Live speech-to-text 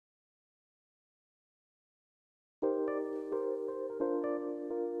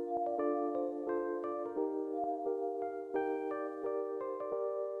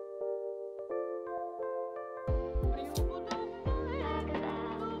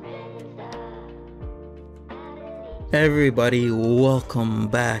Everybody, welcome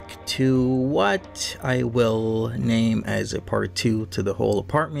back to what I will name as a part 2 to the whole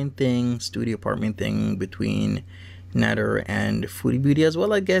apartment thing, studio apartment thing between Nader and Foodie Beauty, as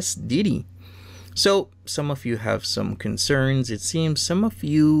well, I guess, Didi. So some of you have some concerns. It seems some of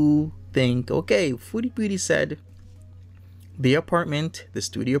you think, okay, Foodie Beauty said the apartment, the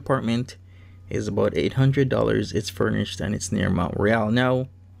studio apartment, is about $800. It's furnished and it's near Mount Royal. Now,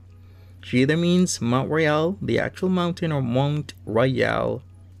 she either means Mount Royal, the actual mountain, or Mount Royal,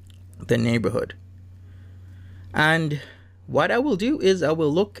 the neighborhood. And what I will do is I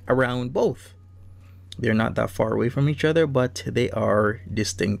will look around both. They're not that far away from each other, but they are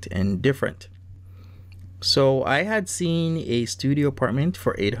distinct and different. So I had seen a studio apartment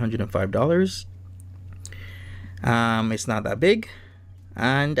for $805. It's not that big.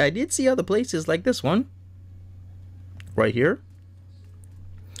 And I did see other places like this one right here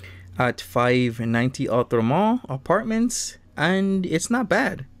at 590 Outremont Apartments, and it's not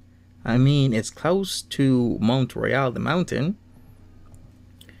bad. I mean, it's close to Mount Royal, the mountain.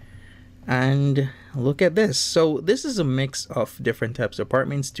 And look at this. So this is a mix of different types of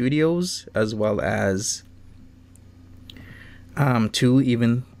apartment studios, as well as 2,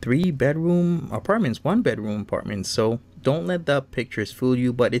 even 3 bedroom apartments, 1 bedroom apartments. So don't let the pictures fool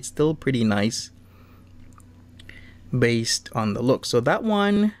you, but it's still pretty nice based on the look. So that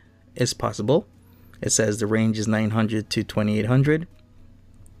one is possible. It says the range is 900 to 2800,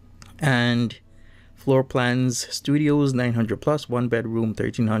 and floor plans studios 900 plus, 1 bedroom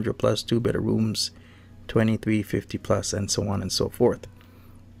 1300 plus, 2 bedrooms 2350 plus, and so on and so forth.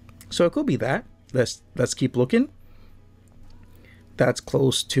 So it could be that. Let's keep looking. That's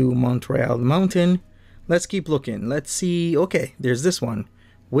close to Mount Royal, the mountain. Let's keep looking. Let's see. Okay, there's this one.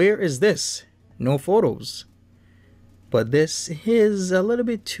 Where is this? No photos. But this is a little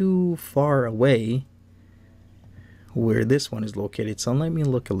bit too far away where this one is located. So let me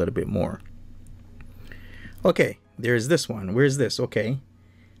look a little bit more. Okay, there's this one. Where's this? Okay,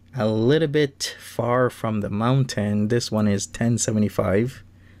 a little bit far from the mountain. This one is 1075.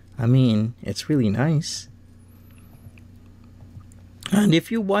 I mean, it's really nice. And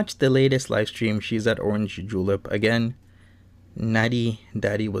if you watch the latest live stream, she's at Orange Julep again. Natty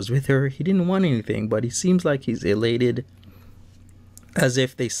Daddy was with her. He didn't want anything, but he seems like he's elated, as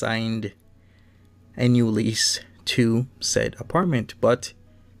if they signed a new lease to said apartment. But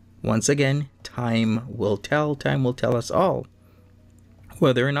once again, time will tell. Time will tell us all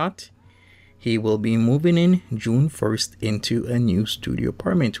whether or not he will be moving in June 1st into a new studio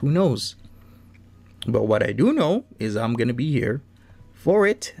apartment. Who knows? But what I do know is I'm going to be here for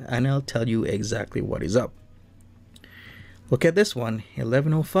it, and I'll tell you exactly what is up. Look at this one,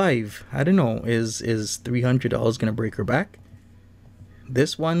 1105. I don't know, is $300 gonna break her back?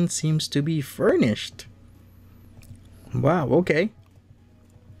 This one seems to be furnished. Wow, okay.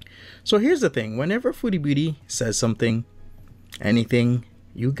 So here's the thing, whenever Foodie Beauty says something, anything,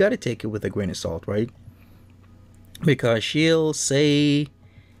 you gotta take it with a grain of salt, right? Because she'll say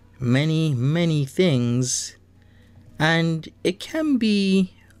many things, and it can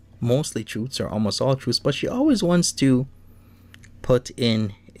be mostly truths or almost all truths, but she always wants to put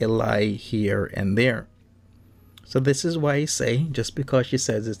in a lie here and there. So this is why I say, just because she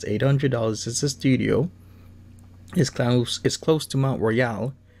says it's $800, it's a studio, it's close to Mount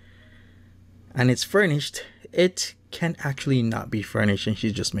Royal, and it's furnished, it can actually not be furnished, and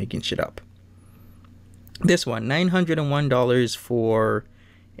she's just making shit up. This one, $901 for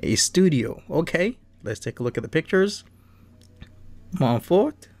a studio. Okay, let's take a look at the pictures.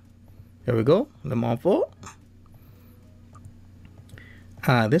 Montfort. There we go, the Montfort.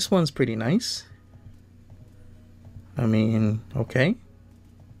 This one's pretty nice. I mean, okay.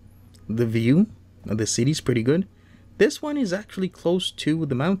 The view of the city's pretty good. This one is actually close to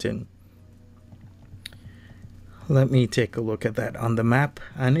the mountain. Let me take a look at that on the map.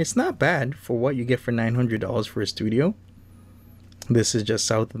 And it's not bad for what you get for $900 for a studio. This is just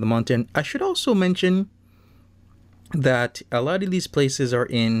south of the mountain. I should also mention that a lot of these places are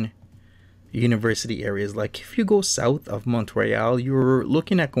in university areas. Like if you go south of Mount Royal, you're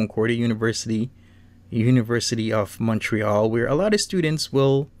looking at Concordia University, University of Montreal, where a lot of students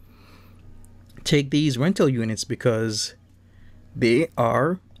will take these rental units because they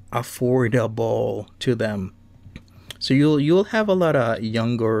are affordable to them. So you'll have a lot of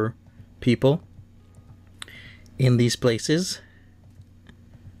younger people in these places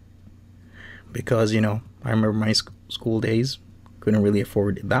because, you know, I remember my school days, couldn't really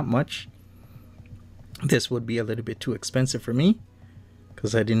afford that much. This would be a little bit too expensive for me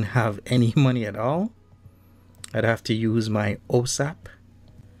because I didn't have any money at all. I'd have to use my OSAP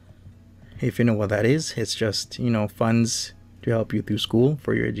If you know what that is, it's just, you know, funds to help you through school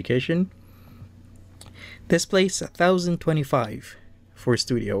for your education. This place, $1,025 for a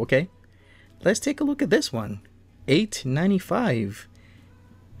studio. Okay, let's take a look at this one. $895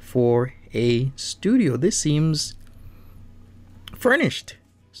 for a studio. This seems furnished,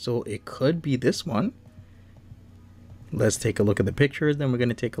 so it could be this one. Let's take a look at the pictures, then we're going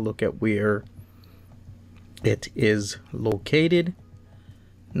to take a look at where it is located.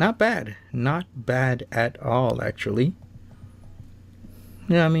 Not bad, not bad at all, actually.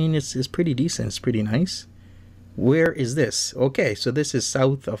 Yeah, I mean, it's pretty decent, it's pretty nice. Where is this? Okay, so this is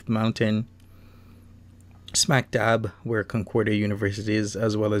south of the mountain, smack dab where Concordia University is,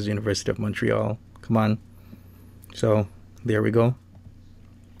 as well as University of Montreal. Come on. So there we go.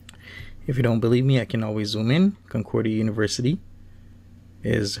 If you don't believe me, I can always zoom in. Concordia University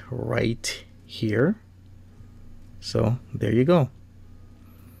is right here. So there you go.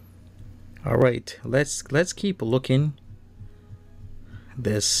 All right, let's keep looking.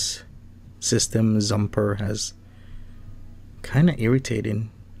 This system Zumper has kind of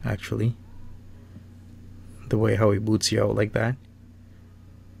irritating, actually, the way how he boots you out like that.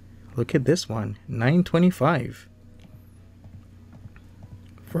 Look at this one, $925.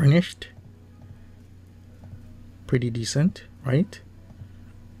 Furnished. Pretty decent, right?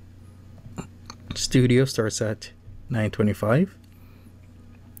 Studio starts at $925.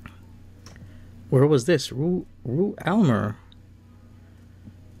 Where was this? Rue Almer.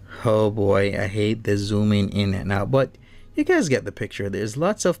 Oh boy, I hate the zooming in and out, but you guys get the picture. There's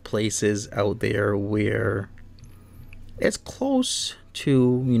lots of places out there where it's close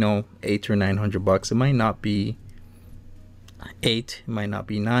to, you know, $800 or $900. It might not be 8, it might not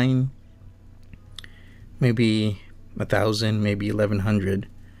be 9, maybe 1,000, maybe 1,100.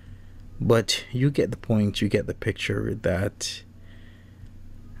 But you get the point, you get the picture that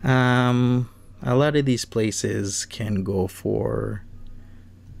a lot of these places can go for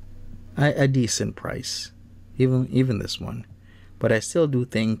a decent price, even this one. But I still do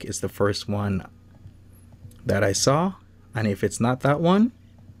think it's the first one that I saw, and if it's not that one,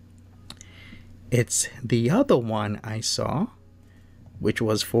 it's the other one I saw, which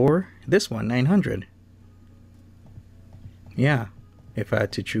was for this one, $900. Yeah, if I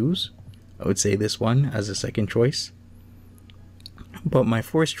had to choose, I would say this one as a second choice. But my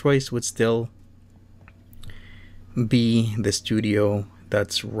first choice would still be the studio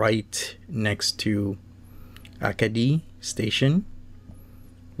that's right next to Acadie Station,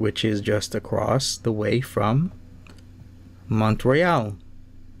 which is just across the way from Montreal.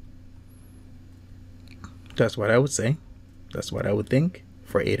 That's what I would say. That's what I would think.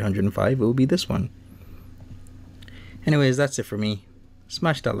 For $805, it will be this one. Anyways, that's it for me.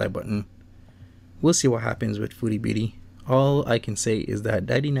 Smash that like button. We'll see what happens with Foodie Beauty. All I can say is that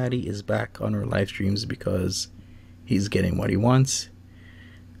Daddy Natty is back on our live streams because he's getting what he wants.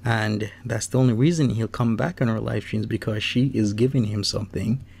 And that's the only reason he'll come back on our live streams, because she is giving him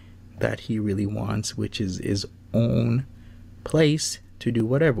something that he really wants, which is his own place to do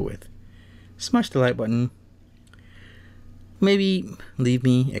whatever with. Smash the like button. Maybe leave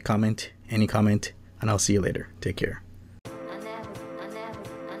me a comment, any comment, and I'll see you later. Take care.